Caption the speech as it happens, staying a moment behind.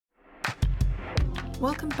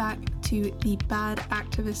Welcome back to the Bad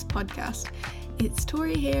Activist podcast. It's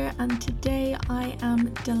Tori here, and today I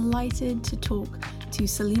am delighted to talk to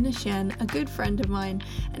Selina Hsien, a good friend of mine,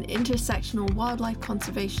 an intersectional wildlife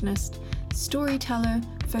conservationist, storyteller,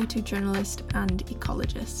 photojournalist, and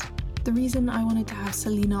ecologist. The reason I wanted to have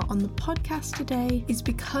Selina on the podcast today is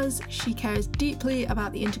because she cares deeply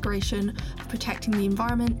about the integration of protecting the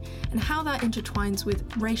environment and how that intertwines with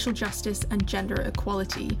racial justice and gender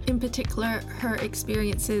equality. In particular, her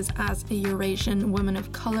experiences as a Eurasian woman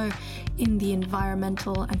of colour in the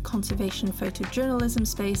environmental and conservation photojournalism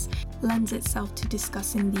space lends itself to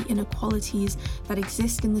discussing the inequalities that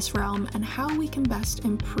exist in this realm and how we can best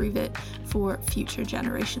improve it for future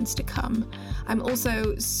generations to come. I'm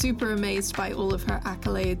also super amazed by all of her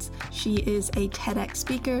accolades. She is a TEDx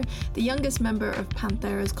speaker, the youngest member of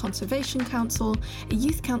Panthera's Conservation Council, a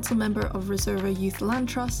youth council member of Reserva Youth Land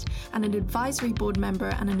Trust, and an advisory board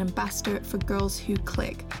member and an ambassador for Girls Who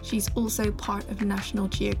Click. She's also part of National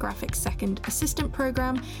Geographic's Second Assistant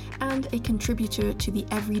Program and a contributor to the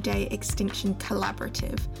Everyday Extinction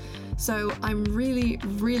Collaborative. So I'm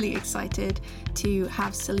really excited to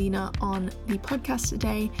have Selina on the podcast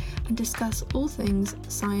today and discuss all things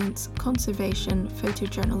science, conservation,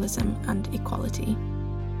 photojournalism, and equality.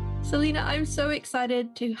 Selina, I'm so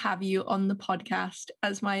excited to have you on the podcast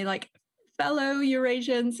as my fellow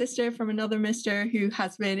Eurasian sister from another mister who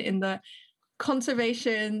has been in the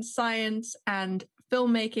conservation, science, and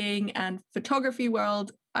filmmaking and photography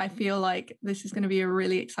world. I feel like this is going to be a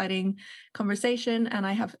really exciting conversation, and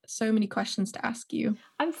I have so many questions to ask you.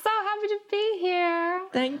 I'm so happy to be here.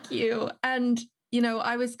 Thank you. And,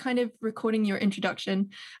 I was kind of recording your introduction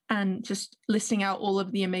and just listing out all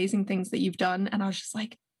of the amazing things that you've done. And I was just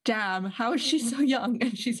like, damn, how is she so young?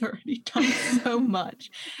 And she's already done so much.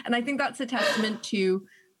 And I think that's a testament to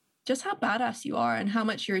just how badass you are and how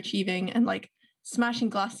much you're achieving and smashing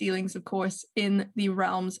glass ceilings, of course, in the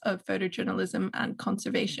realms of photojournalism and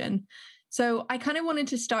conservation. So I kind of wanted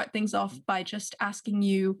to start things off by just asking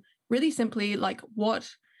you really simply, what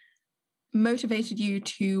motivated you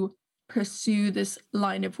to pursue this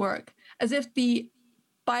line of work? As if the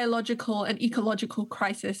biological and ecological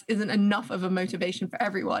crisis isn't enough of a motivation for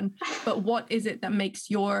everyone, but what is it that makes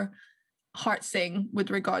your heart sing with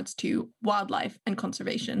regards to wildlife and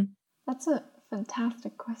conservation? That's a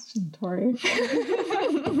fantastic question, Tori.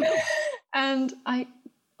 And I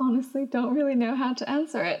honestly don't really know how to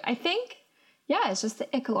answer it. I think, it's just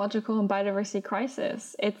the ecological and biodiversity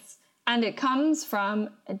crisis. It comes from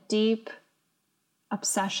a deep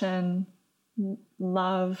obsession,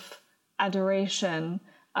 love, adoration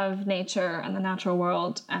of nature and the natural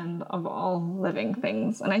world and of all living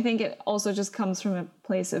things. And I think it also just comes from a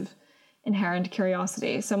place of inherent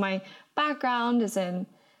curiosity. So my background is in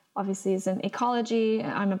ecology.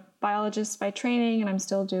 I'm a biologist by training, and I'm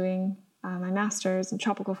still doing my master's in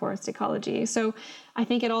tropical forest ecology. So I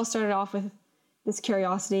think it all started off with this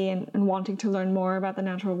curiosity and wanting to learn more about the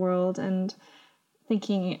natural world and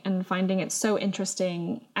thinking and finding it so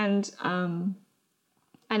interesting. And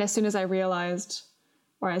as soon as I realized,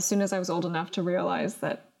 or as soon as I was old enough to realize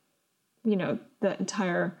that, the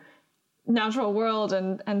entire natural world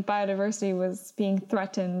and biodiversity was being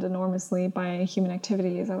threatened enormously by human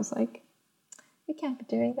activities, I was like, we can't be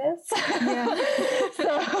doing this. Yeah.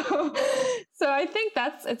 so I think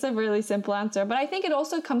it's a really simple answer, but I think it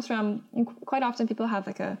also comes from, quite often people have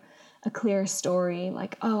a clear story,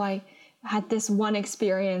 I had this one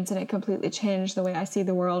experience and it completely changed the way I see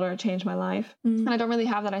the world, or it changed my life. And I don't really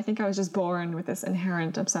have that. I think I was just born with this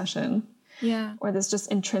inherent obsession. Yeah. Or this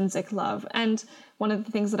just intrinsic love. And one of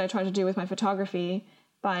the things that I try to do with my photography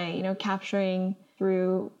by, capturing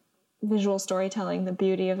through visual storytelling the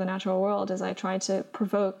beauty of the natural world is I try to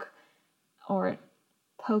provoke or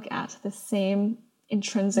poke at the same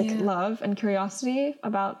intrinsic love and curiosity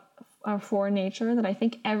about for nature that I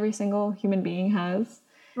think every single human being has.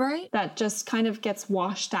 Right. That just kind of gets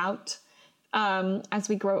washed out as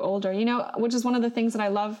we grow older, which is one of the things that I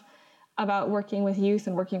love about working with youth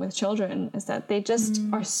and working with children, is that they just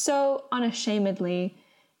are so unashamedly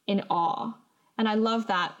in awe. And I love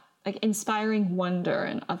that, inspiring wonder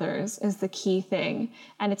in others is the key thing.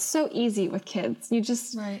 And it's so easy with kids. You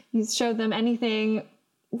show them anything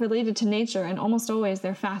related to nature, and almost always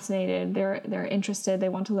they're fascinated, they're interested, they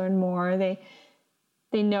want to learn more.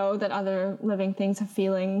 They know that other living things have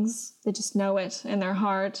feelings. They just know it in their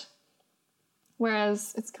heart.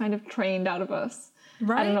 Whereas it's kind of trained out of us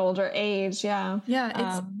at an older age. Yeah.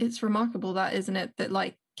 Yeah. It's remarkable that, isn't it?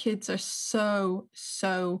 That kids are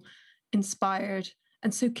so inspired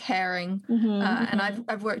and so caring. And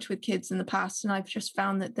I've worked with kids in the past, and I've just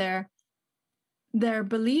found that their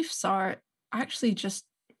beliefs are actually just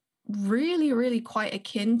really, really quite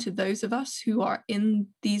akin to those of us who are in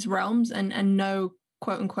these realms and know,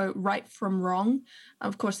 quote unquote, right from wrong.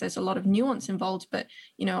 Of course, there's a lot of nuance involved, but,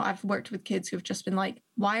 you know, I've worked with kids who have just been like,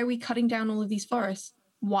 why are we cutting down all of these forests?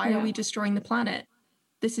 Why are we destroying the planet?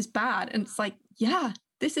 This is bad. And it's like, yeah,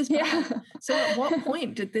 this is bad. So at what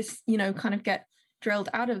point did this, you know, kind of get drilled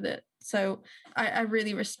out of it? So I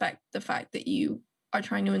really respect the fact that you are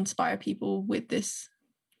trying to inspire people with this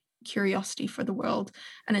curiosity for the world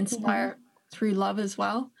and inspire through love as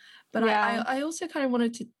well. But I also kind of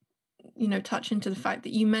wanted to, you know, touch into the fact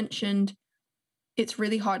that you mentioned it's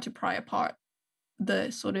really hard to pry apart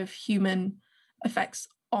the sort of human effects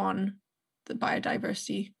on the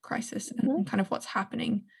biodiversity crisis and kind of what's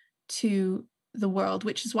happening to the world,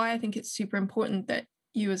 which is why I think it's super important that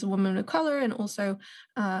you as a woman of color and also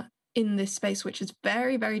in this space, which is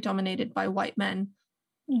very, very dominated by white men,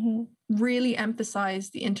 really emphasize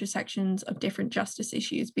the intersections of different justice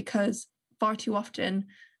issues, because far too often,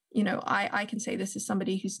 you know, I can say this as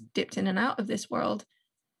somebody who's dipped in and out of this world,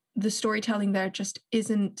 the storytelling there just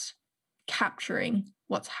isn't capturing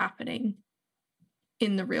what's happening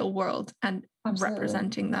in the real world and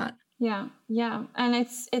representing that. Yeah. And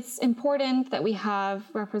it's important that we have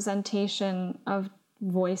representation of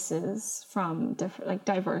voices from different, like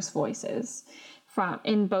diverse voices from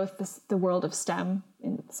in both the world of STEM,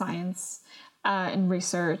 in science, in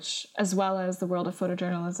research, as well as the world of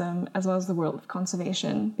photojournalism, as well as the world of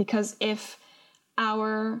conservation. Because if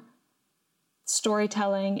our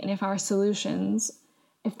storytelling and if our solutions,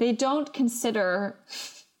 if they don't consider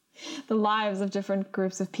the lives of different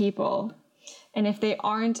groups of people, and if they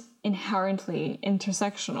aren't inherently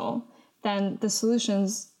intersectional, then the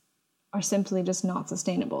solutions are simply just not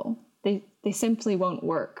sustainable. They simply won't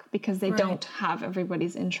work because they don't have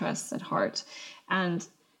everybody's interests at heart. And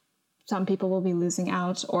some people will be losing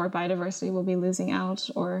out, or biodiversity will be losing out,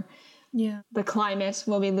 or the climate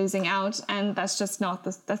will be losing out. And that's just not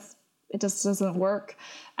it just doesn't work.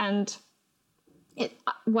 And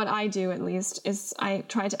what I do, at least, is I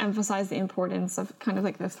try to emphasize the importance of kind of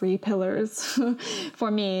like the 3 pillars for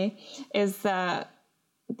me is the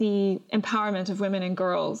empowerment of women and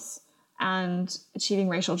girls and achieving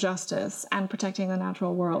racial justice and protecting the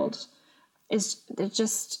natural world. They're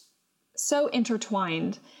just so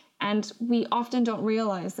intertwined. And we often don't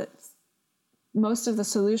realize that most of the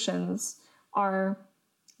solutions are,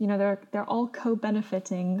 you know, they're all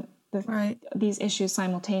co-benefiting these issues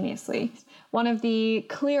simultaneously. One of the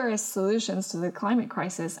clearest solutions to the climate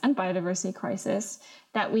crisis and biodiversity crisis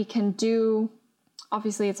that we can do,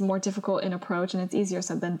 obviously it's more difficult in approach and it's easier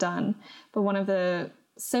said than done, but one of the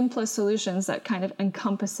simplest solutions that kind of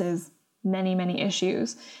encompasses many, many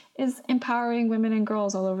issues is empowering women and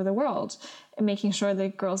girls all over the world and making sure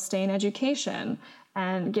that girls stay in education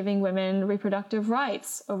and giving women reproductive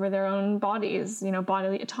rights over their own bodies, you know,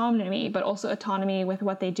 bodily autonomy, but also autonomy with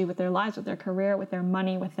what they do with their lives, with their career, with their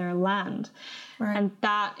money, with their land. And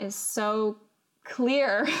that is so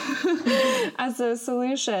clear as a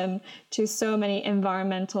solution to so many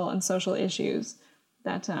environmental and social issues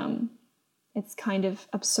that it's kind of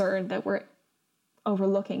absurd that we're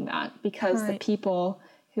overlooking that, because the people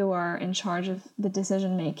who are in charge of the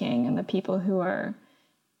decision making and the people who are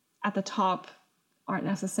at the top aren't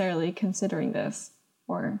necessarily considering this,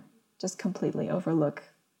 or just completely overlook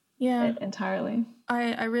it entirely.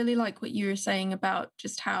 I really like what you were saying about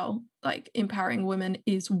just how like empowering women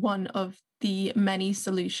is one of the many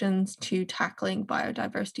solutions to tackling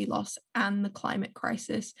biodiversity loss and the climate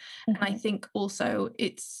crisis. And I think also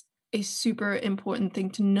it's a super important thing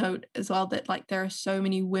to note as well that like there are so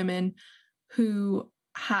many women who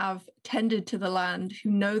have tended to the land, who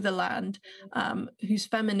know the land, whose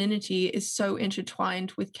femininity is so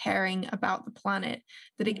intertwined with caring about the planet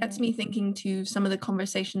that it gets me thinking to some of the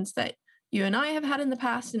conversations that you and I have had in the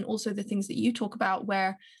past, and also the things that you talk about,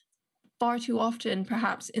 where far too often,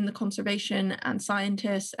 perhaps in the conservation and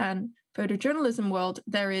scientists and photojournalism world,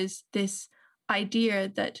 there is this idea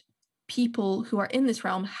that people who are in this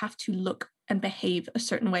realm have to look and behave a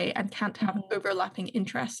certain way and can't have overlapping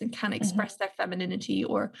interests and can't express their femininity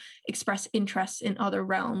or express interests in other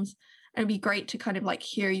realms. And it'd be great to kind of like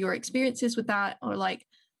hear your experiences with that, or like,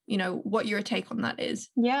 you know, what your take on that is.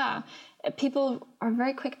 Yeah, people are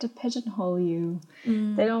very quick to pigeonhole you.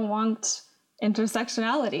 They don't want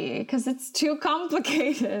intersectionality because it's too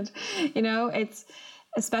complicated. You know, it's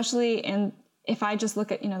especially if I just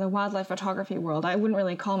look at, you know, the wildlife photography world, I wouldn't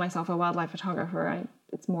really call myself a wildlife photographer.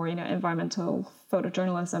 It's more, you know, environmental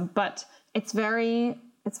photojournalism, but it's very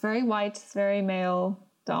white, it's very male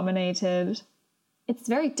dominated. It's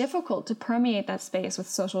very difficult to permeate that space with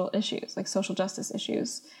social issues, like social justice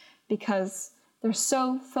issues, because they're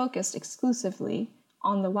so focused exclusively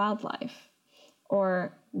on the wildlife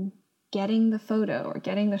or getting the photo or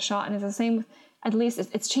getting the shot. And it's the same with, at least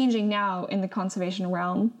it's changing now in the conservation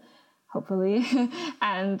realm, hopefully,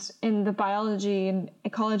 and in the biology and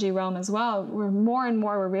ecology realm as well.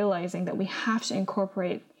 We're realizing that we have to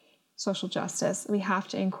incorporate social justice. We have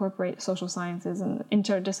to incorporate social sciences and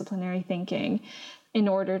interdisciplinary thinking in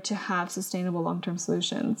order to have sustainable long-term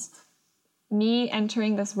solutions. Me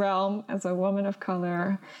entering this realm as a woman of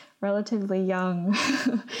color, relatively young,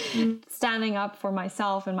 standing up for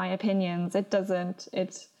myself and my opinions, it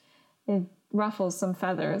ruffles some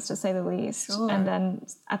feathers, to say the least. Sure. And then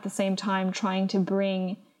at the same time trying to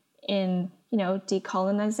bring in,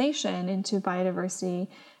 decolonization into biodiversity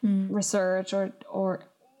research or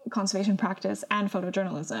conservation practice and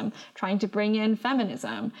photojournalism, trying to bring in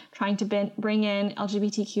feminism, trying to bring in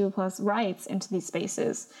LGBTQ plus rights into these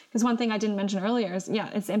spaces. Because one thing I didn't mention earlier is,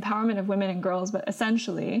 it's empowerment of women and girls, but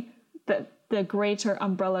essentially the greater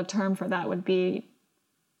umbrella term for that would be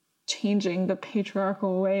changing the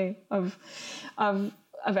patriarchal way of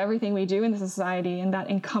everything we do in the society, and that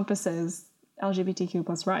encompasses LGBTQ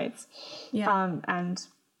plus rights, and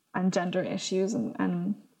gender issues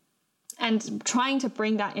and trying to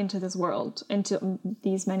bring that into this world, into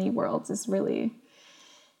these many worlds, is really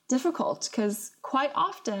difficult because quite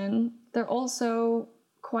often they're also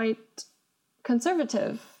quite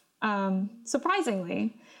conservative.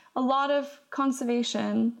 Surprisingly, a lot of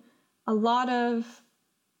conservation, a lot of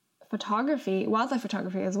photography, wildlife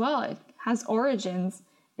photography as well, it has origins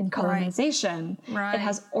in colonization. Right. It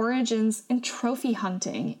has origins in trophy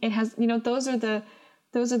hunting. It has, those are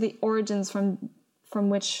the origins from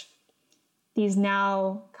which these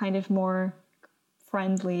now kind of more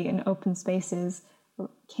friendly and open spaces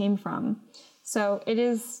came from. So it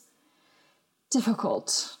is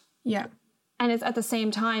difficult. Yeah. And it's at the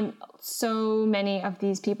same time, so many of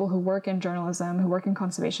these people who work in journalism, who work in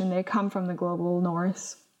conservation, they come from the global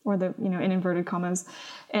north, or the, in inverted commas,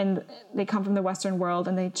 and they come from the Western world,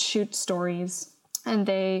 and they shoot stories and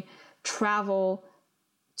they travel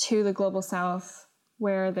to the global south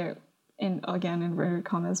where they're again, inverted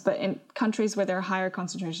commas, but in countries where there are higher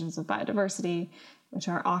concentrations of biodiversity, which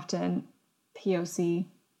are often POC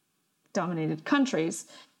dominated countries,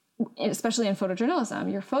 especially in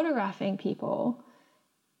photojournalism, you're photographing people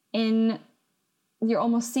you're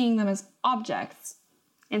almost seeing them as objects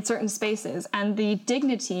in certain spaces. And the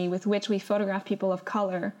dignity with which we photograph people of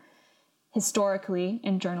color historically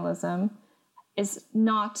in journalism is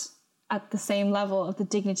not at the same level of the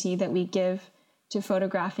dignity that we give to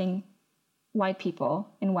photographing white people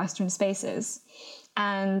in Western spaces.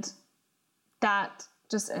 And that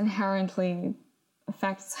just inherently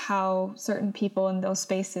affects how certain people in those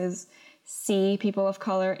spaces see people of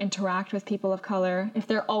color, interact with people of color. If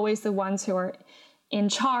they're always the ones who are in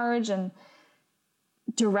charge and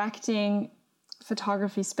directing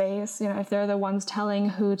photography space, if they're the ones telling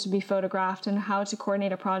who to be photographed and how to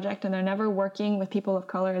coordinate a project, and they're never working with people of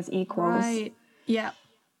color as equals, right. Yeah.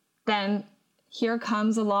 Then here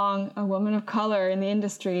comes along a woman of color in the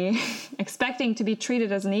industry expecting to be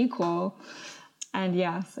treated as an equal. And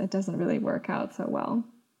yes, it doesn't really work out so well.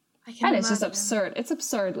 And it's just absurd. It's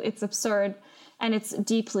absurd. And it's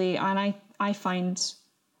deeply, and I find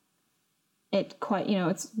it quite,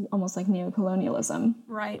 it's almost like neocolonialism.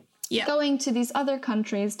 Right. Yeah. Going to these other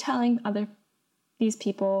countries, telling these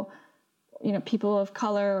people, people of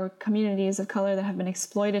color or communities of color that have been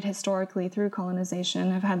exploited historically through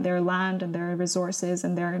colonization, have had their land and their resources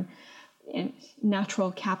and their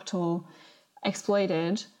natural capital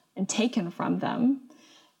exploited and taken from them,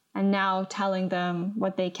 and now telling them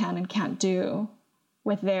what they can and can't do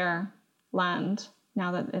with their land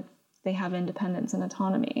now that they have independence and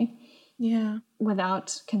autonomy. Yeah.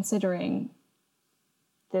 Without considering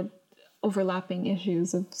the overlapping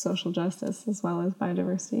issues of social justice as well as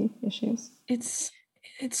biodiversity issues.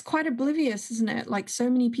 It's quite oblivious, isn't it? Like, so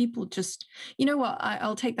many people just, you know what,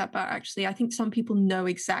 I'll take that back, actually. I think some people know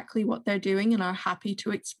exactly what they're doing and are happy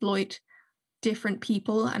to exploit different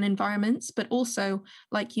people and environments. But also,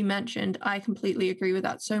 like you mentioned, I completely agree with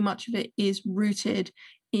that. So much of it is rooted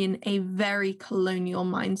in a very colonial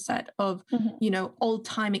mindset of,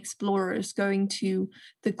 old-time explorers going to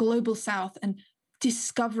the global south and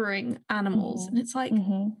discovering animals. And it's like,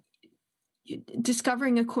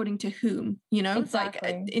 discovering according to whom, Exactly. It's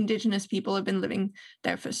like indigenous people have been living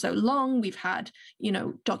there for so long. We've had,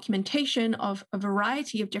 documentation of a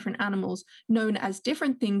variety of different animals known as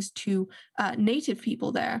different things to native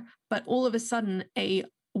people there. But all of a sudden, a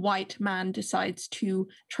white man decides to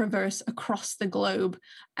traverse across the globe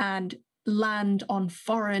and land on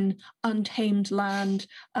foreign, untamed land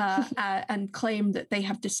and claim that they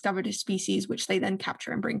have discovered a species which they then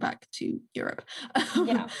capture and bring back to Europe.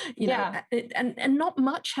 Yeah. And not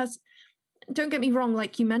much has. Don't get me wrong,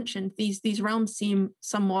 like you mentioned, these realms seem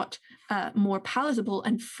somewhat more palatable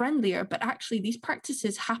and friendlier, but actually these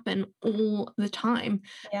practices happen all the time.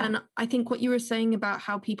 Yeah. And I think what you were saying about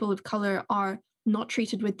how people of color are not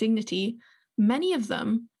treated with dignity, many of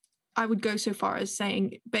them, I would go so far as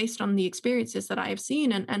saying, based on the experiences that I have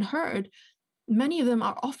seen and heard, many of them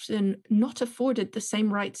are often not afforded the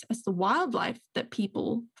same rights as the wildlife that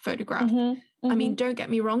people photograph. I mean, don't get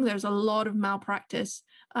me wrong, there's a lot of malpractice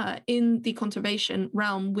in the conservation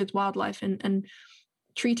realm with wildlife and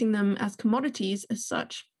treating them as commodities as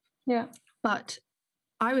such. Yeah. But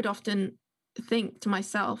I would often think to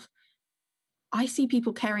myself, I see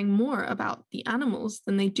people caring more about the animals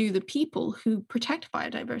than they do the people who protect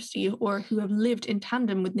biodiversity or who have lived in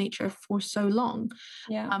tandem with nature for so long.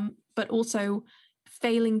 Yeah. But also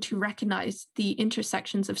failing to recognize the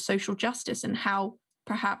intersections of social justice and how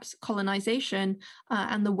perhaps colonization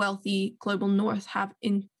and the wealthy global north have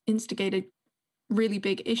instigated really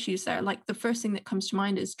big issues there. Like the first thing that comes to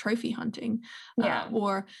mind is trophy hunting.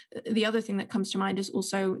 Or the other thing that comes to mind is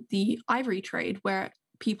also the ivory trade, where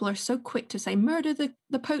people are so quick to say murder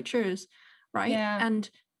the poachers, right? Yeah. And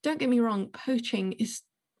don't get me wrong, poaching is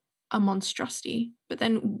a monstrosity. But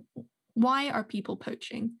then why are people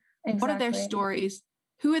poaching? Exactly. What are their stories?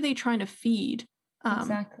 Who are they trying to feed?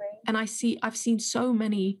 Exactly. And I've seen so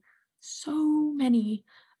many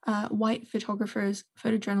white photographers,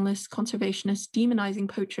 photojournalists, conservationists demonizing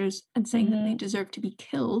poachers and saying that they deserve to be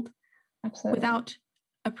killed. Absolutely. Without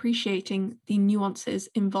appreciating the nuances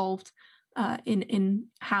involved in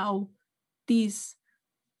how these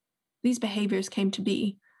behaviors came to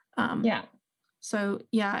be. So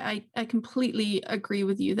yeah, I completely agree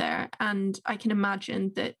with you there. And I can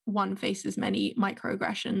imagine that one faces many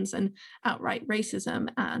microaggressions and outright racism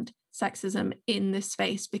and sexism in this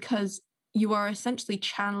space, because you are essentially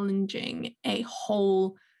challenging a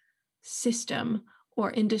whole system or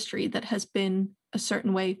industry that has been a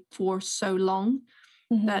certain way for so long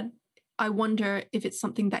that I wonder if it's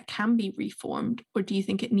something that can be reformed, or do you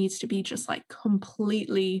think it needs to be just like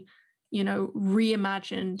completely,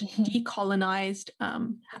 reimagined, decolonized?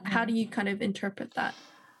 How do you kind of interpret that?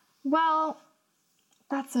 Well,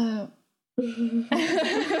 that's it's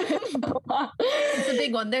a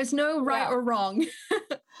big one. There's no right or wrong.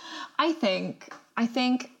 I think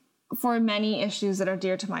for many issues that are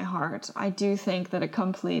dear to my heart, I do think that a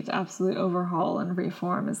complete, absolute overhaul and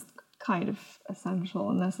reform is kind of essential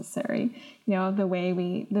and necessary. The way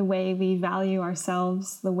we value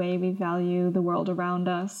ourselves, the way we value the world around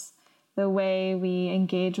us, the way we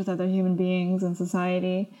engage with other human beings in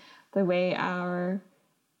society, the way our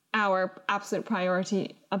absolute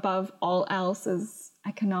priority above all else is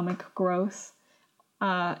economic growth,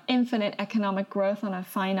 infinite economic growth on a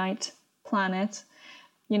finite planet.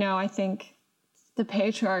 I think the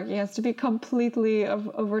patriarchy has to be completely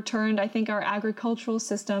overturned. I think our agricultural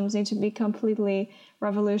systems need to be completely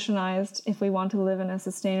revolutionized if we want to live in a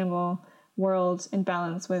sustainable world in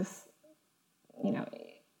balance with,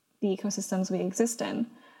 the ecosystems we exist in.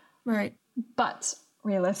 Right. But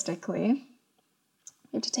realistically,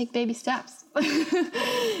 you have to take baby steps.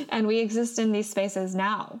 And we exist in these spaces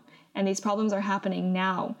now, and these problems are happening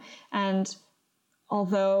now. And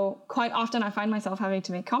although quite often I find myself having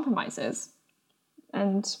to make compromises,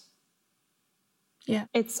 and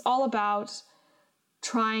it's all about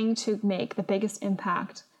trying to make the biggest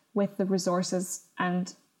impact with the resources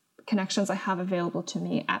and connections I have available to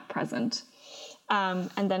me at present.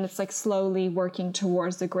 And then it's like slowly working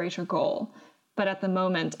towards the greater goal. But at the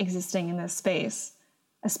moment, existing in this space,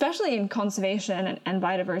 especially in conservation and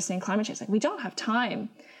biodiversity and climate change, like we don't have time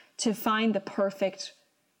to find the perfect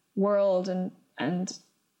world and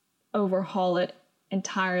overhaul it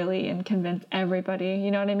entirely and convince everybody.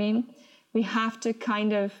 You know what I mean? We have to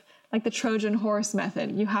kind of, like the Trojan horse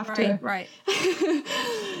method, you have to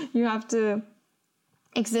you have to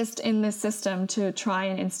exist in this system to try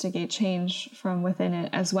and instigate change from within it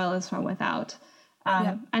as well as from without.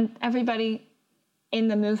 And everybody in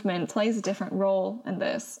the movement plays a different role in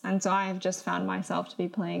this. And so I have just found myself to be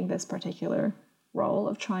playing this particular role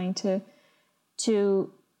of trying to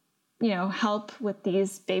help with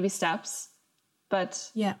these baby steps,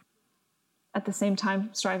 but at the same time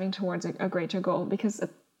striving towards a greater goal, because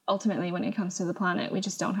ultimately when it comes to the planet, we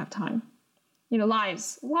just don't have time.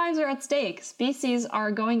 Lives are at stake. Species are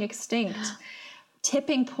going extinct.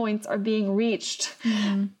 Tipping points are being reached.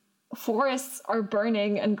 Forests are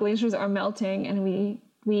burning and glaciers are melting, and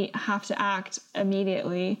we have to act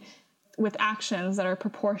immediately with actions that are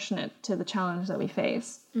proportionate to the challenge that we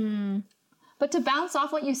face. But to bounce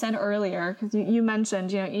off what you said earlier, because you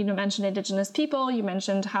mentioned, you mentioned Indigenous people, you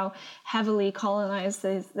mentioned how heavily colonized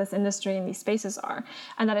this industry and these spaces are.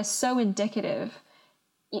 And that is so indicative,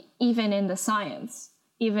 even in the science,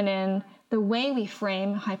 even in the way we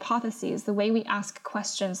frame hypotheses, the way we ask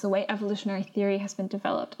questions, the way evolutionary theory has been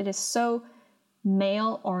developed. It is so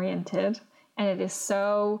male-oriented, and it is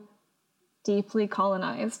so deeply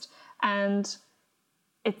colonized. And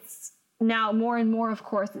it's now more and more, of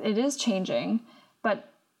course, it is changing,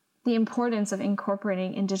 but the importance of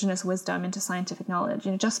incorporating Indigenous wisdom into scientific knowledge,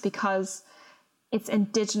 just because it's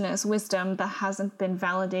Indigenous wisdom that hasn't been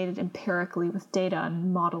validated empirically with data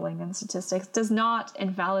and modeling and statistics, does not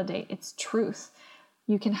invalidate its truth.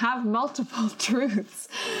 You can have multiple truths.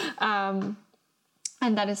 And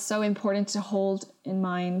that is so important to hold in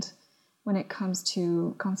mind when it comes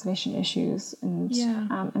to conservation issues and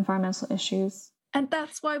environmental issues. And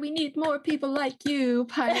that's why we need more people like you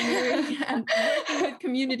pioneering and working with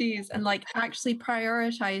communities and actually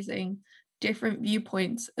prioritizing different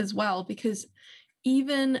viewpoints as well, because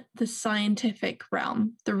even the scientific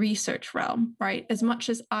realm, the research realm, right? As much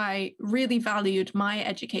as I really valued my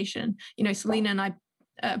education, Selena and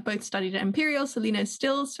I both studied at Imperial. Selena is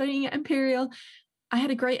still studying at Imperial. I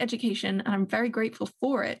had a great education and I'm very grateful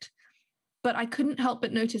for it. But I couldn't help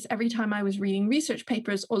but notice every time I was reading research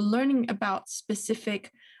papers or learning about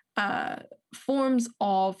specific forms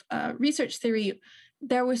of research theory,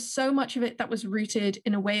 there was so much of it that was rooted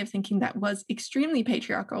in a way of thinking that was extremely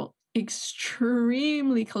patriarchal,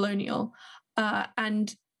 extremely colonial.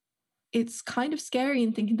 And it's kind of scary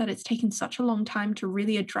in thinking that it's taken such a long time to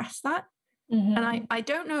really address that. Mm-hmm. And I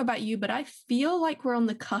don't know about you, but I feel like we're on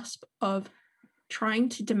the cusp of trying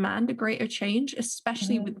to demand a greater change,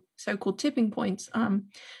 especially with so-called tipping points and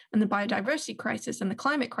the biodiversity crisis and the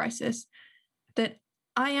climate crisis, that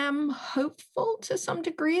I am hopeful to some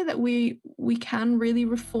degree that we can really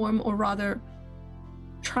reform, or rather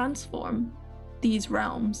transform, these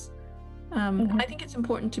realms. I think it's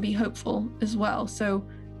important to be hopeful as well. So,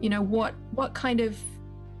 what kind of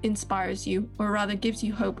inspires you, or rather gives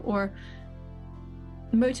you hope, or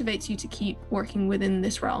motivates you to keep working within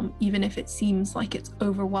this realm, even if it seems like it's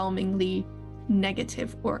overwhelmingly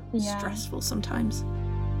negative or stressful sometimes?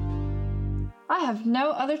 I have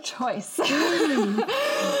no other choice. No,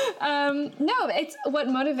 it's what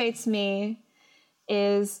motivates me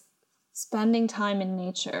is spending time in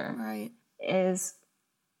nature. Right. Is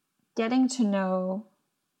getting to know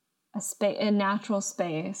a natural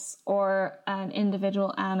space, or an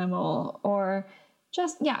individual animal, or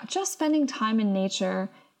just spending time in nature.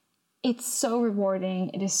 It's so rewarding.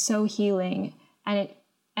 It is so healing, and it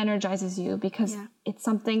energizes you because it's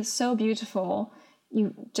something so beautiful.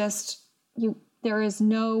 There is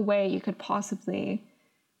no way you could possibly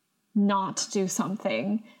not do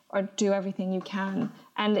something or do everything you can.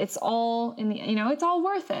 And it's all it's all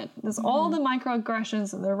worth it. There's all the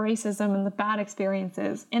microaggressions and the racism and the bad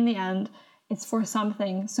experiences. In the end, it's for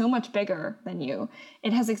something so much bigger than you.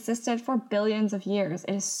 It has existed for billions of years.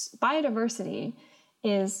 Biodiversity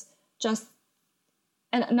is just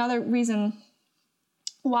another reason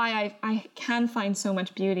why I can find so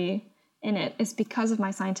much beauty in it, is because of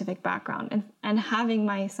my scientific background, and having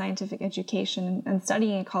my scientific education and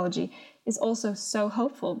studying ecology is also so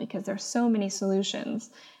hopeful, because there's so many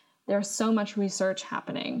solutions. There's so much research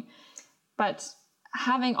happening. But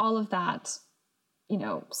having all of that,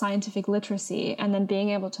 scientific literacy, and then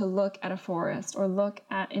being able to look at a forest, or look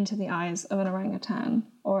into the eyes of an orangutan,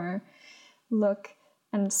 or look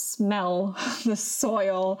and smell the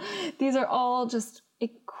soil. These are all just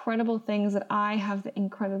incredible things that I have the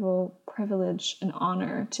incredible privilege and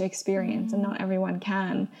honor to experience, and not everyone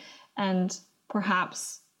can. And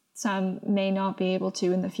perhaps some may not be able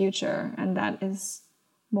to in the future, and that is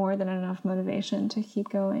more than enough motivation to keep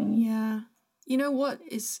going. Yeah. You know what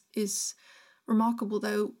is remarkable,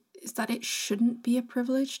 though, is that it shouldn't be a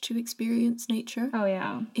privilege to experience nature. Oh,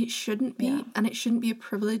 yeah. It shouldn't be. Yeah. And it shouldn't be a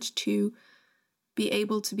privilege to be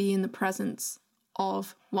able to be in the presence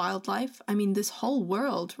of wildlife. I mean, this whole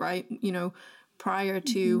world, right? Prior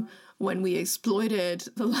to when we exploited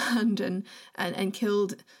the land and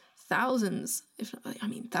killed thousands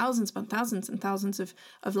upon thousands and thousands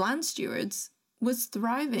of land stewards, was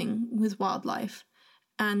thriving with wildlife.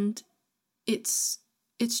 And it's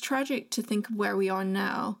tragic to think of where we are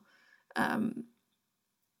now. And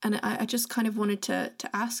I just kind of wanted to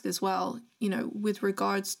ask as well, with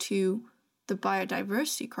regards to the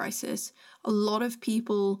biodiversity crisis, a lot of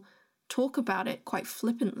people talk about it quite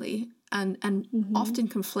flippantly and often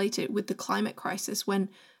conflate it with the climate crisis, when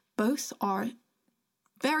both are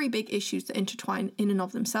very big issues that intertwine in and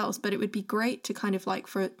of themselves, but it would be great to kind of like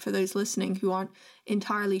for those listening who aren't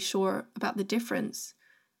entirely sure about the difference,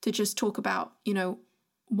 to just talk about, you know,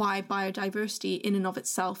 why biodiversity in and of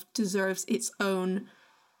itself deserves its own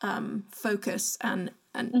focus and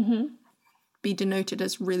be denoted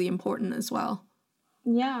as really important as well.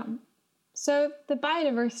 Yeah. So the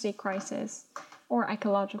biodiversity crisis, or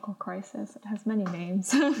ecological crisis, it has many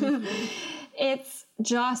names. It's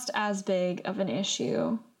just as big of an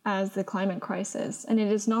issue as the climate crisis, and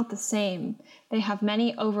it is not the same. They have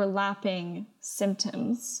many overlapping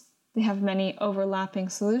symptoms. They have many overlapping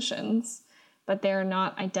solutions, but they're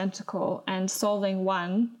not identical, and solving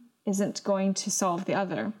one isn't going to solve the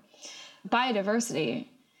other. Biodiversity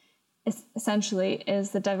essentially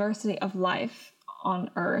is the diversity of life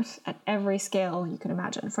on Earth at every scale you can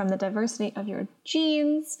imagine, from the diversity of your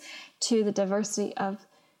genes to the diversity of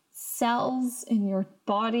cells in your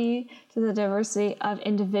body, to the diversity of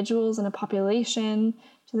individuals in a population,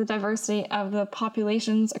 to the diversity of the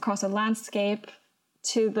populations across a landscape,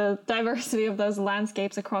 to the diversity of those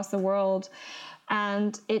landscapes across the world.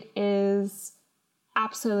 And it is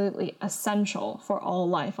absolutely essential for all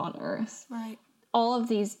life on Earth. Right. All of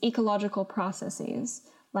these ecological processes,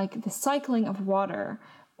 like the cycling of water,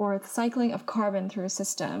 or the cycling of carbon through a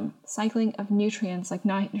system, cycling of nutrients like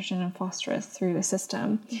nitrogen and phosphorus through the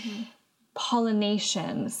system,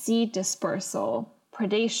 pollination, seed dispersal,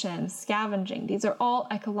 predation, scavenging. These are all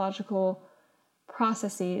ecological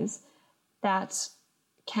processes that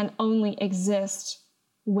can only exist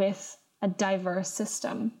with a diverse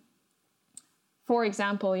system. For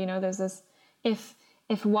example, you know, there's this,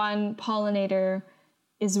 if one pollinator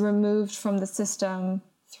is removed from the system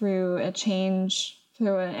through an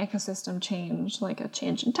ecosystem change, like a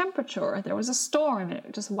change in temperature, there was a storm and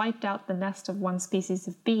it just wiped out the nest of one species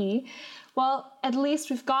of bee, well, at least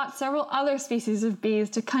we've got several other species of bees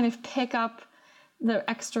to kind of pick up the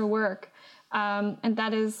extra work. And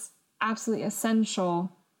that is absolutely essential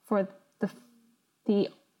for the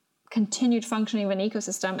continued functioning of an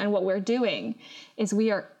ecosystem. And what we're doing is we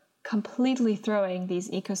are completely throwing these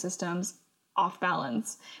ecosystems off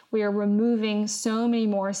balance. We are removing so many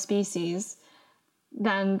more species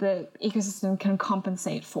than the ecosystem can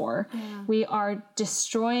compensate for. Yeah. We are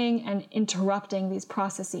destroying and interrupting these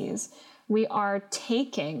processes. We are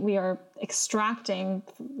extracting,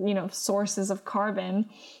 you know, sources of carbon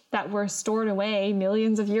that were stored away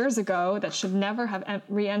millions of years ago that should never have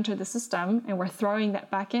re-entered the system, and we're throwing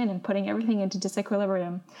that back in and putting everything into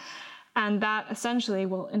disequilibrium. And that essentially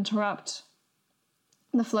will interrupt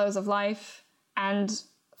the flows of life and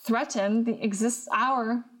threaten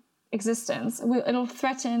our existence. It'll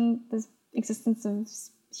threaten the existence of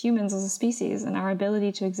humans as a species and our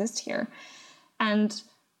ability to exist here. And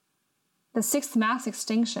the sixth mass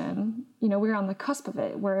extinction, you know, we're on the cusp of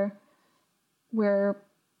it. We're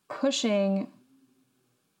pushing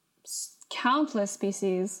countless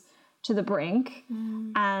species to the brink,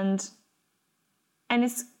 and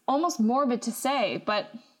it's almost morbid to say,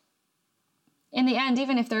 but in the end,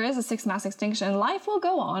 even if there is a sixth mass extinction, life will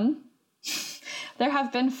go on. There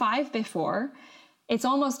have been 5 before. It's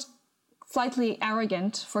almost slightly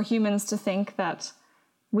arrogant for humans to think that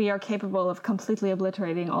we are capable of completely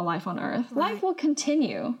obliterating all life on Earth. Right. Life will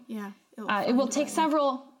continue. Yeah. It will take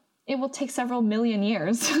several million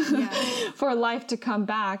years for life to come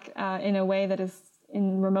back in a way that is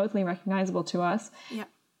remotely recognizable to us. Yeah.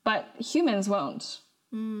 But humans won't.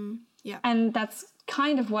 Yeah. And that's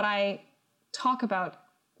kind of what I talk about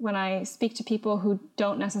when I speak to people who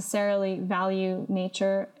don't necessarily value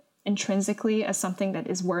nature intrinsically as something that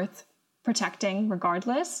is worth protecting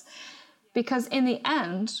regardless. Because in the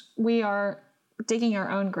end, we are digging our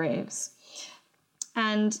own graves.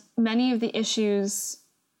 And many of the issues,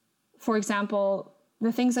 for example,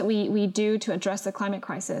 the things that we do to address the climate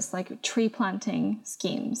crisis, like tree planting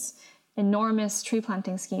schemes, enormous tree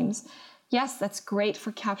planting schemes, yes, that's great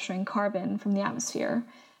for capturing carbon from the atmosphere.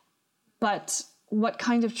 But what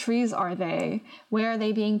kind of trees are they? Where are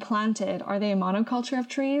they being planted? Are they a monoculture of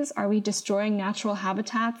trees? Are we destroying natural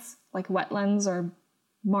habitats like wetlands or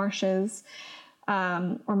marshes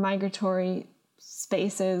or migratory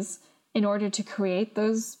spaces in order to create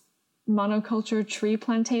those monoculture tree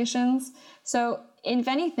plantations? So if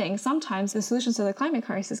anything, sometimes the solutions to the climate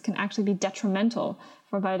crisis can actually be detrimental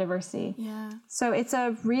for biodiversity. Yeah. So it's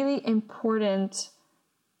a really important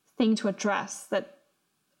thing to address, that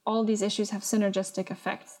all these issues have synergistic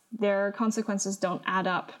effects. Their consequences don't add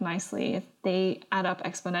up nicely. They add up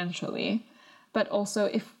exponentially. But also,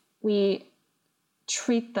 if we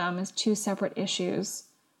treat them as 2 separate issues,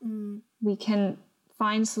 we can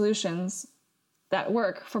find solutions that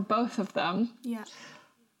work for both of them. Yeah.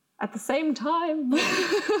 at the same time,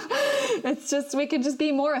 it's just, we could just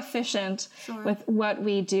be more efficient with what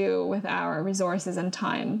we do with our resources and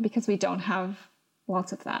time, because we don't have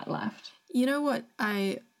lots of that left. You know what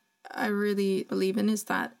I really believe in is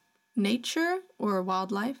that nature or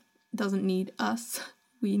wildlife doesn't need us.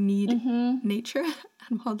 We need nature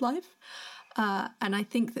and wildlife. And I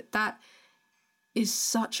think that is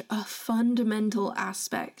such a fundamental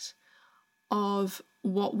aspect of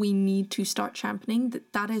what we need to start championing.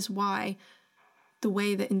 That is why the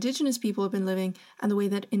way that Indigenous people have been living and the way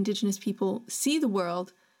that Indigenous people see the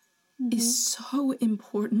world is so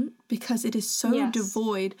important, because it is so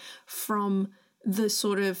devoid from the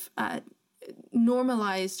sort of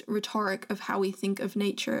normalized rhetoric of how we think of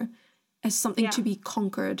nature as something to be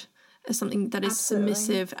conquered, as something that is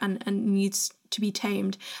submissive and needs to be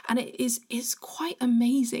tamed. And it is quite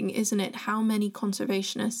amazing, isn't it, how many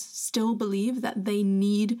conservationists still believe that they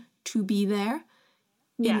need to be there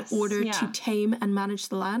in order to tame and manage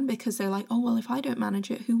the land, because they're like, oh, well, if I don't manage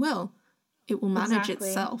it, who will? It will manage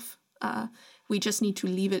itself. We just need to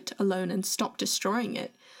leave it alone and stop destroying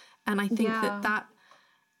it. And I think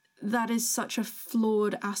that is such a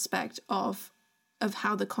flawed aspect of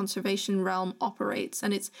how the conservation realm operates.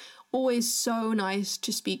 And it's always so nice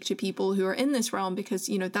to speak to people who are in this realm, because,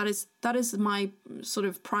 you know, that is my sort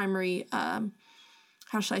of primary,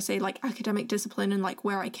 how should I say, like, academic discipline, and like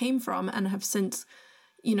where I came from, and have since,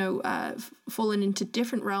 you know, fallen into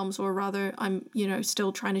different realms, or rather I'm, you know,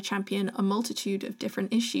 still trying to champion a multitude of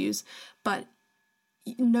different issues. But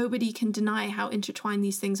nobody can deny how intertwined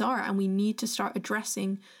these things are, and we need to start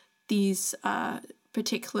addressing these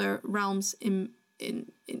particular realms in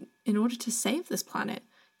order to save this planet,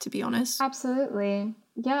 to be honest. Absolutely.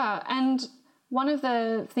 Yeah. And one of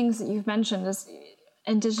the things that you've mentioned is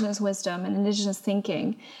Indigenous wisdom and Indigenous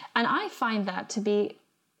thinking. And I find that to be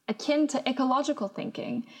akin to ecological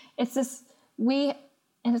thinking. It's this, and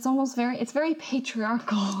it's almost it's very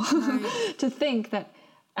patriarchal to think that,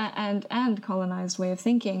 and colonized way of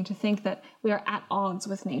thinking, to think that we are at odds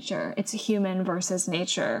with nature. It's human versus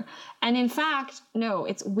nature. And in fact, no,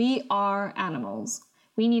 we are animals.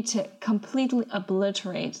 We need to completely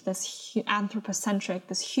obliterate this anthropocentric,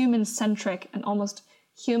 this human-centric, and almost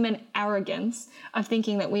human arrogance of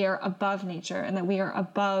thinking that we are above nature, and that we are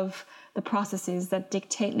above the processes that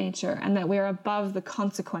dictate nature, and that we are above the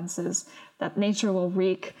consequences that nature will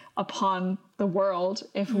wreak upon the world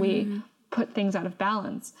if we put things out of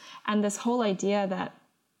balance. And this whole idea that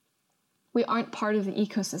we aren't part of the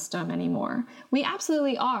ecosystem anymore. We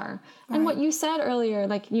absolutely are. Right. And what you said earlier,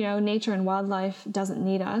 like, you know, nature and wildlife doesn't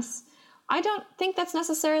need us, I don't think that's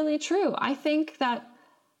necessarily true. I think that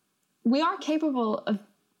we are capable of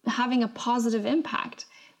having a positive impact.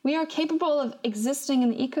 We are capable of existing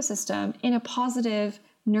in the ecosystem in a positive,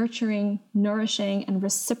 nurturing, nourishing, and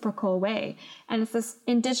reciprocal way. And it's this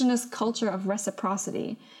Indigenous culture of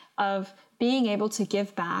reciprocity, of being able to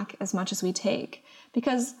give back as much as we take.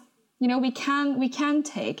 Because, you know, we can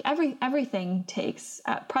take, everything takes,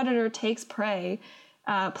 predator takes prey,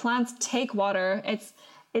 plants take water. It's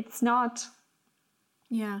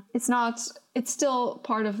still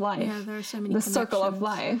part of life. Yeah, there are so many the circle of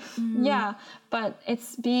life. Yeah, but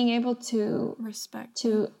it's being able to respect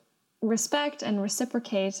and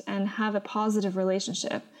reciprocate and have a positive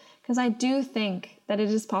relationship. Because I do think that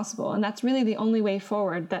it is possible, and that's really the only way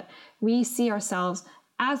forward, that we see ourselves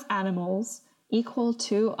as animals equal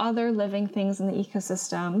to other living things in the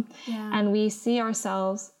ecosystem, and we see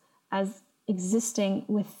ourselves as existing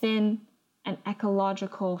within an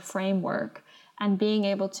ecological framework and being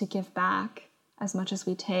able to give back as much as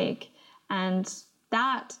we take. And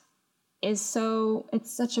that is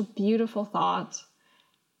it's such a beautiful thought,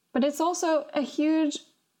 but it's also a huge,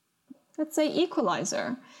 let's say,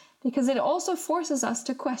 equalizer, because it also forces us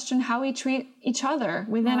to question how we treat each other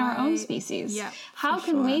within our own species. Yeah, how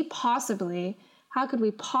could we possibly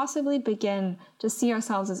begin to see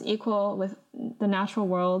ourselves as equal with the natural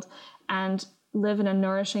world and live in a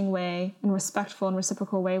nourishing way and respectful and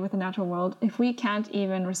reciprocal way with the natural world if we can't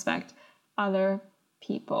even respect other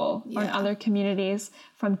people or other communities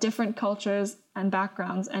from different cultures and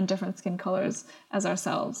backgrounds and different skin colors as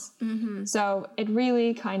ourselves? So it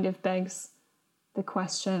really kind of begs the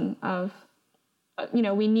question of, you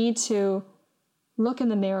know, we need to look in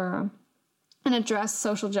the mirror and address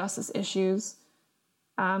social justice issues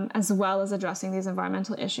as well as addressing these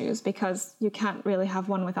environmental issues, because you can't really have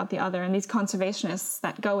one without the other. And these conservationists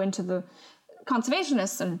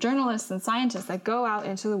and journalists and scientists that go out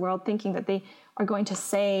into the world thinking that they are going to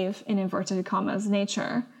save, in inverted commas,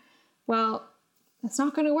 nature. Well, it's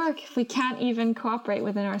not going to work if we can't even cooperate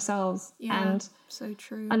within ourselves. Yeah, and so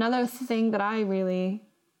true. Another thing that I really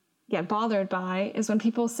get bothered by is when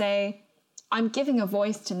people say, I'm giving a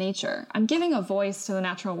voice to nature. I'm giving a voice to the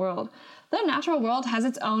natural world. The natural world has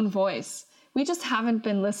its own voice. We just haven't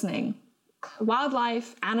been listening.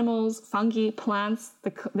 Wildlife, animals, fungi, plants,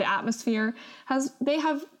 the atmosphere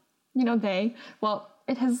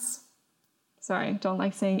sorry, don't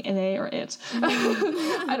like saying they or it.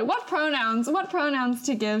 What pronouns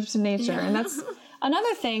to give to nature? Yeah. And that's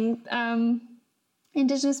another thing.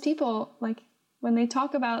 Indigenous people, like when they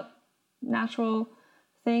talk about natural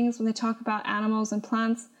things, when they talk about animals and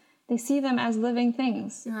plants, they see them as living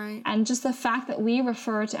things. Right. And just the fact that we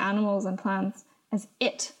refer to animals and plants as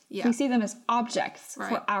it, we see them as objects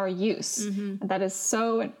for our use. And that is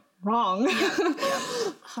so wrong.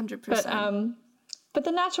 100%. But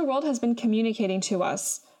the natural world has been communicating to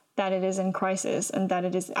us that it is in crisis and that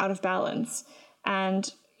it is out of balance. And,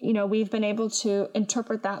 we've been able to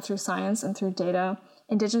interpret that through science and through data.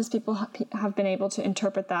 Indigenous people have been able to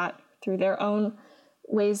interpret that through their own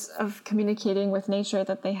ways of communicating with nature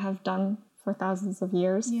that they have done for thousands of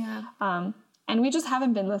years. Yeah. And we just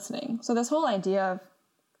haven't been listening. So this whole idea of,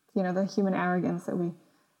 the human arrogance that we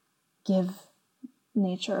give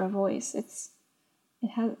nature a voice, it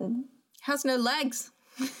has no legs.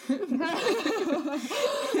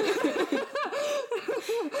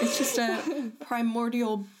 It's just a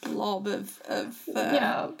primordial blob of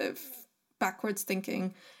backwards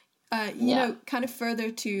thinking. Kind of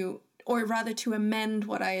further to amend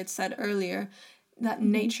what I had said earlier, that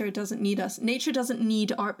nature doesn't need us. Nature doesn't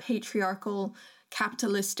need our patriarchal,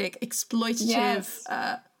 capitalistic,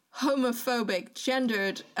 exploitative, homophobic,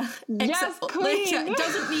 gendered, queen. It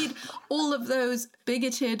doesn't need all of those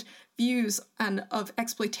bigoted views and of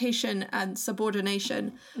exploitation and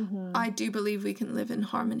subordination. I do believe we can live in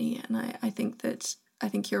harmony, and I think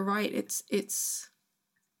you're right. It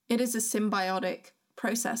is a symbiotic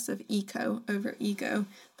process of eco over ego.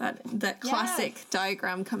 That classic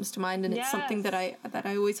diagram comes to mind, and it's something that I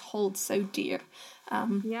always hold so dear.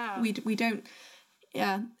 We don't.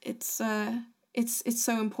 Yeah, it's so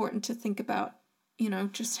important to think about,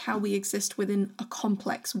 just how we exist within a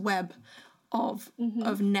complex web of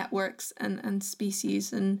networks and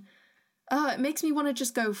species, and it makes me want to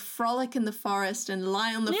just go frolic in the forest and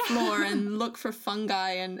lie on the floor and look for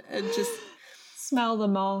fungi and just smell the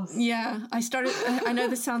moss. Yeah, I know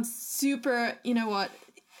this sounds super, what?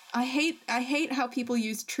 I hate how people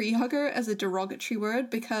use tree hugger as a derogatory word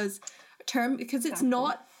because it's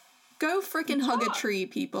not. Go freaking hug a tree,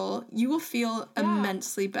 people. You will feel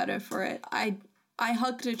immensely better for it. I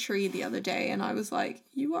hugged a tree the other day and I was like,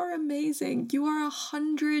 you are amazing. You are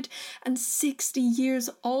 160 years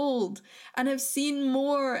old and have seen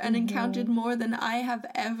more and encountered more than I have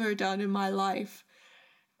ever done in my life.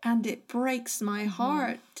 And it breaks my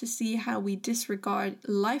heart to see how we disregard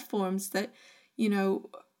life forms that,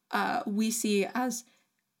 we see as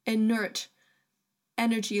inert,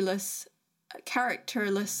 energyless,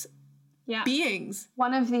 characterless beings.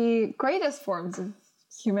 One of the greatest forms of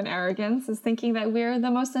human arrogance is thinking that we're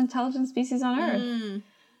the most intelligent species on Earth.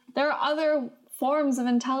 There are other forms of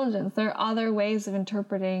intelligence. There are other ways of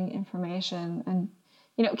interpreting information. And,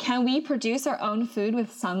 can we produce our own food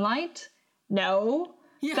with sunlight? No.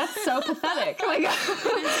 Yeah. That's so pathetic.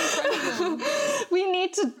 We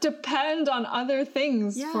need to depend on other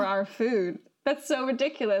things for our food. That's so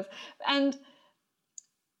ridiculous. And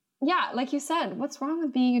like you said, what's wrong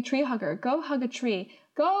with being a tree hugger? Go hug a tree.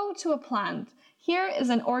 Go to a plant. Here is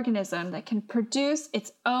an organism that can produce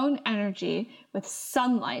its own energy with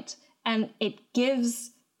sunlight, and it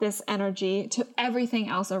gives this energy to everything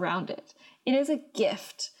else around it. It is a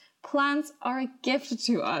gift. Plants are a gift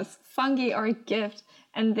to us. Fungi are a gift.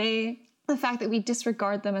 And the fact that we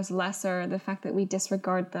disregard them as lesser, the fact that we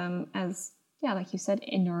disregard them as, like you said,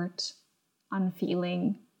 inert,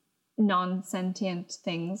 unfeeling, non-sentient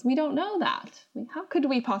things, we don't know that. How could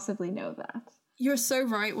we possibly know that? You're so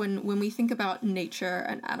right. When we think about nature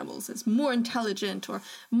and animals as more intelligent or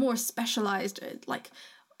more specialized, like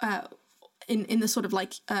in the sort of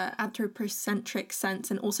like anthropocentric sense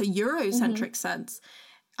and also Eurocentric sense,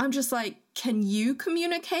 I'm just like, can you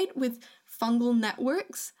communicate with fungal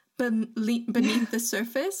networks beneath the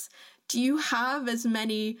surface? Do you have as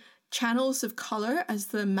many channels of color as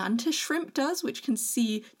the mantis shrimp does, which can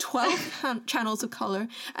see 12 channels of color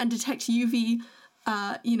and detect UV,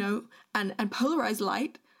 and polarized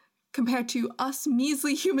light, compared to us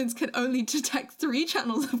measly humans can only detect 3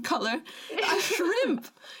 channels of color? A shrimp,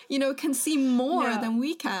 can see more than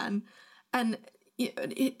we can. And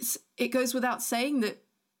it goes without saying that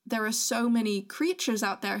there are so many creatures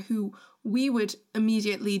out there who we would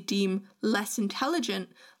immediately deem less intelligent.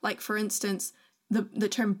 Like, for instance, the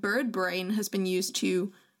term bird brain has been used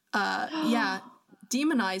to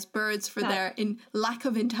demonize birds for their lack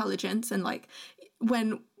of intelligence. And like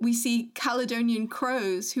when we see Caledonian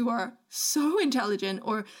crows who are so intelligent,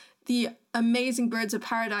 or the amazing birds of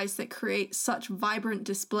paradise that create such vibrant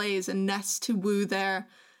displays and nests to woo their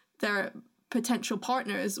potential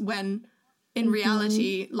partners, when in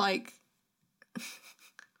reality, like,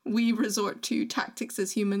 we resort to tactics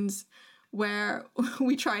as humans where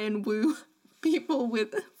we try and woo people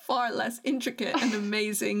with far less intricate and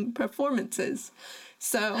amazing performances.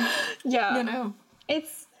 So,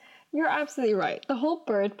 you're absolutely right. The whole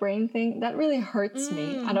bird brain thing, that really hurts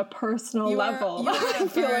me at a personal level.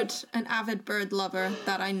 You're an avid bird lover,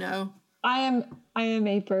 that I know. I am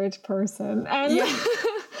a bird person. And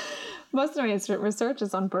most of my research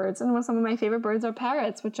is on birds, and some of my favorite birds are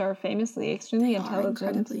parrots, which are famously extremely intelligent.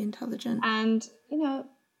 Incredibly intelligent. And,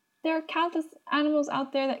 there are countless animals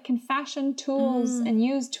out there that can fashion tools and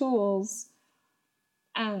use tools.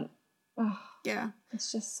 And,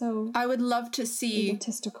 it's just so I would love to see,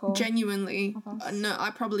 egotistical, genuinely, no,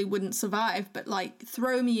 I probably wouldn't survive, but like,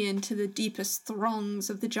 throw me into the deepest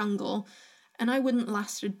throngs of the jungle, and I wouldn't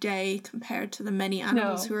last a day compared to the many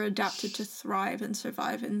animals who are adapted to thrive and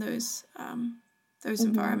survive in those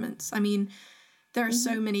environments. I mean, there are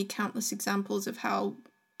so many countless examples of how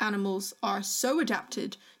animals are so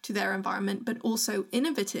adapted to their environment, but also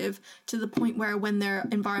innovative to the point where when their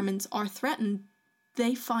environments are threatened,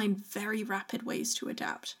 they find very rapid ways to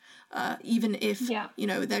adapt. Even if,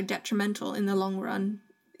 they're detrimental in the long run,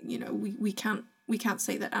 we can't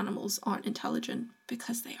say that animals aren't intelligent,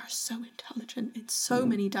 because they are so intelligent in so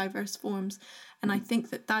many diverse forms. And I think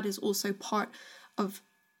that is also part of,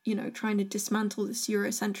 trying to dismantle this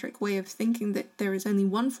Eurocentric way of thinking that there is only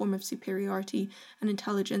one form of superiority and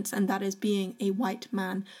intelligence, and that is being a white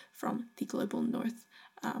man from the global north.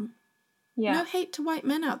 No hate to white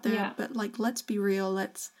men out there, but like, let's be real.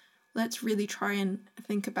 Let's really try and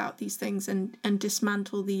think about these things and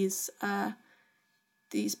dismantle these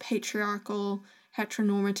patriarchal,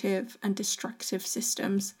 heteronormative, and destructive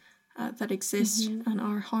systems that exist and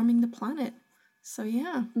are harming the planet. So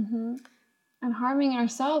and harming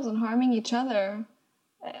ourselves and harming each other.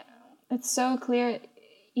 It's so clear,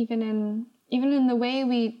 even in the way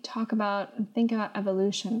we talk about and think about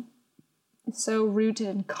evolution. It's so rooted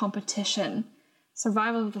in competition,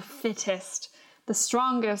 survival of the fittest, the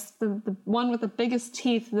strongest, the one with the biggest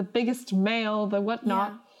teeth, the biggest male, the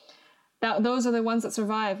whatnot. Those are the ones that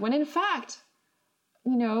survive. When in fact,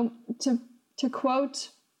 to quote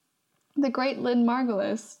the great Lynn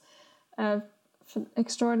Margulis,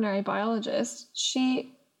 extraordinary biologist,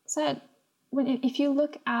 she said, if you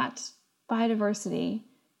look at biodiversity,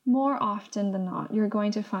 more often than not, you're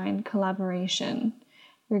going to find collaboration.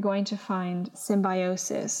 You're going to find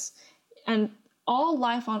symbiosis. And all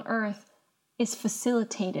life on Earth is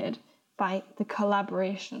facilitated by the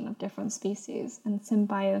collaboration of different species and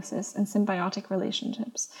symbiosis and symbiotic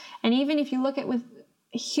relationships. And even if you look at with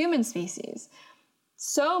human species,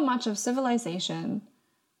 so much of civilization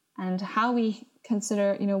and how we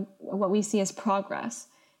consider, what we see as progress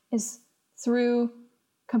is through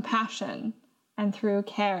compassion and through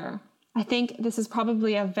care. I think this is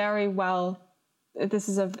probably a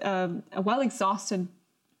well-exhausted,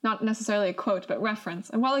 not necessarily a quote, but reference.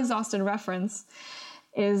 A well-exhausted reference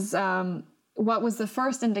is what was the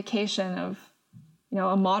first indication of,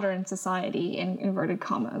 a modern society in inverted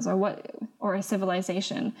commas, or a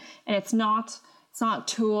civilization. And it's not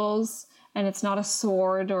tools, and it's not a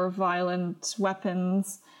sword or violent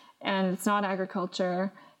weapons, and it's not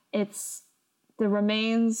agriculture. It's the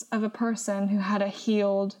remains of a person who had a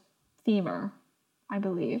healed femur, I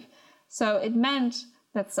believe. So it meant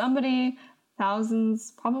that somebody,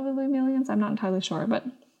 thousands, probably millions, I'm not entirely sure, but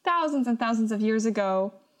thousands and thousands of years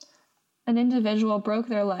ago, an individual broke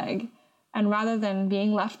their leg, and rather than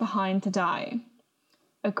being left behind to die,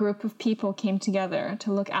 a group of people came together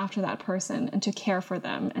to look after that person and to care for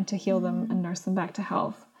them and to heal them and nurse them back to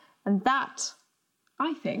health. And that,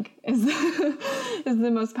 I think, is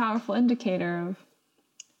the most powerful indicator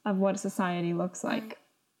of what a society looks like.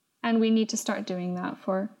 And we need to start doing that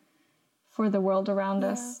for the world around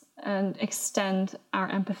us, and extend our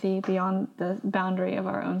empathy beyond the boundary of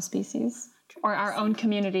our own species or our own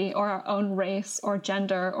community or our own race or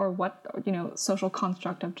gender or social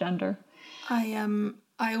construct of gender.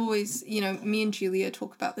 I always, me and Julia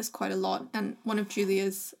talk about this quite a lot, and one of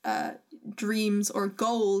Julia's dreams or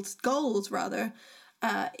goals rather,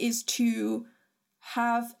 is to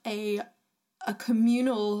have a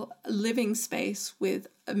communal living space with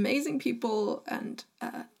amazing people and,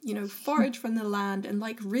 forage from the land, and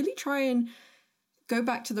like really try and go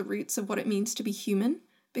back to the roots of what it means to be human.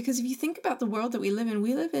 Because if you think about the world that we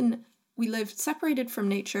live separated from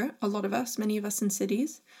nature, a lot of us, many of us in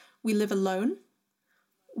cities. We live alone.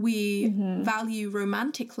 We value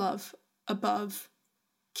romantic love above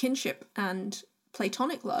kinship and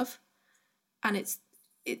platonic love. And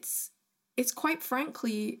it's quite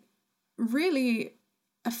frankly really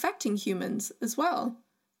affecting humans as well.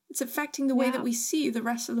 It's affecting the way that we see the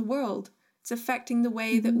rest of the world. It's affecting the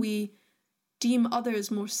way that we deem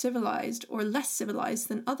others more civilized or less civilized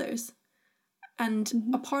than others. And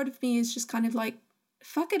a part of me is just kind of like,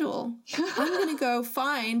 fuck it all. I'm going to go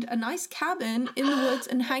find a nice cabin in the woods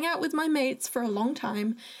and hang out with my mates for a long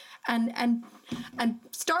time and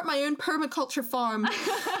start my own permaculture farm.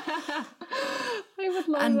 I would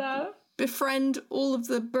love that. Befriend all of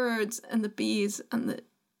the birds and the bees and the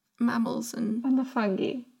mammals and the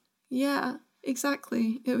fungi. Yeah,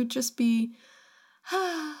 exactly. It would just be,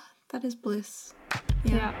 that is bliss.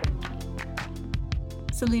 Yeah.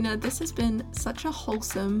 Selena, this has been such a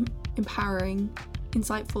wholesome, empowering,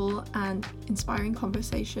 insightful and inspiring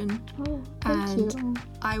conversation. Thank you.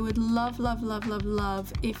 I would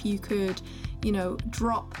love if you could,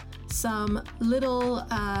 drop some little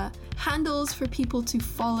handles for people to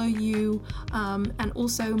follow you, and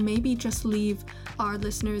also maybe just leave our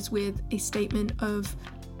listeners with a statement of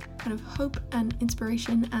kind of hope and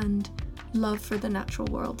inspiration and love for the natural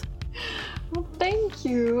world. Well, thank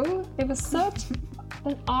you. It was such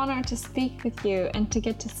an honor to speak with you and to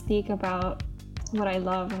get to speak about what I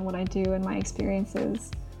love and what I do and my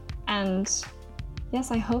experiences. And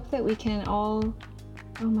yes, I hope that we can all,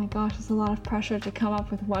 oh my gosh, there's a lot of pressure to come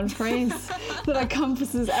up with one phrase that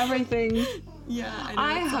encompasses everything. Yeah,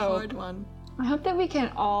 I know, it's a hard one. I hope that we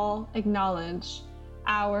can all acknowledge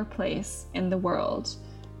our place in the world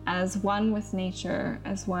as one with nature,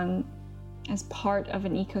 as part of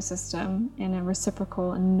an ecosystem in a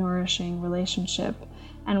reciprocal and nourishing relationship.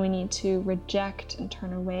 And we need to reject and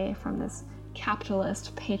turn away from this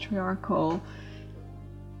capitalist, patriarchal,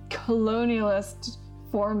 colonialist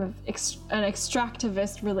form of an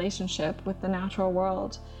extractivist relationship with the natural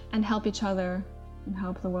world and help each other and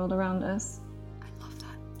help the world around us. I love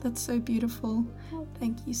that. That's so beautiful.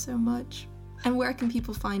 Thank you so much. And where can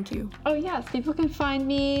people find you? Oh yes, people can find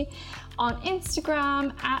me on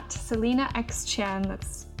Instagram at Selena X Chien.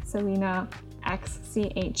 That's Selena X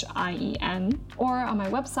Chien, or on my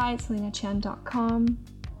website selenachien.com,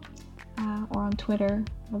 or on Twitter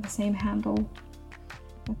with the same handle.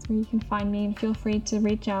 That's where you can find me, and feel free to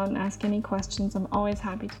reach out and ask any questions. I'm always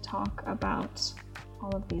happy to talk about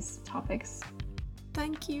all of these topics.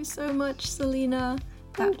 Thank you so much, Selena.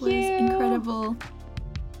 That was incredible.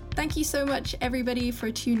 Thank you so much, everybody,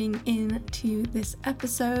 for tuning in to this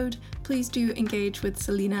episode. Please do engage with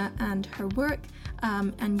Selena and her work,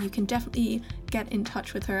 and you can definitely get in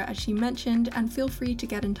touch with her, as she mentioned, and feel free to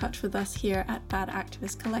get in touch with us here at Bad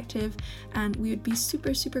Activist Collective. And we would be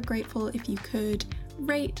super, super grateful if you could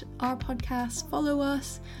rate our podcast, follow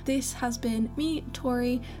us. This has been me,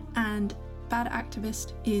 Tori, and Bad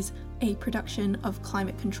Activist is a production of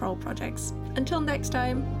Climate Control Projects. Until next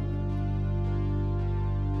time.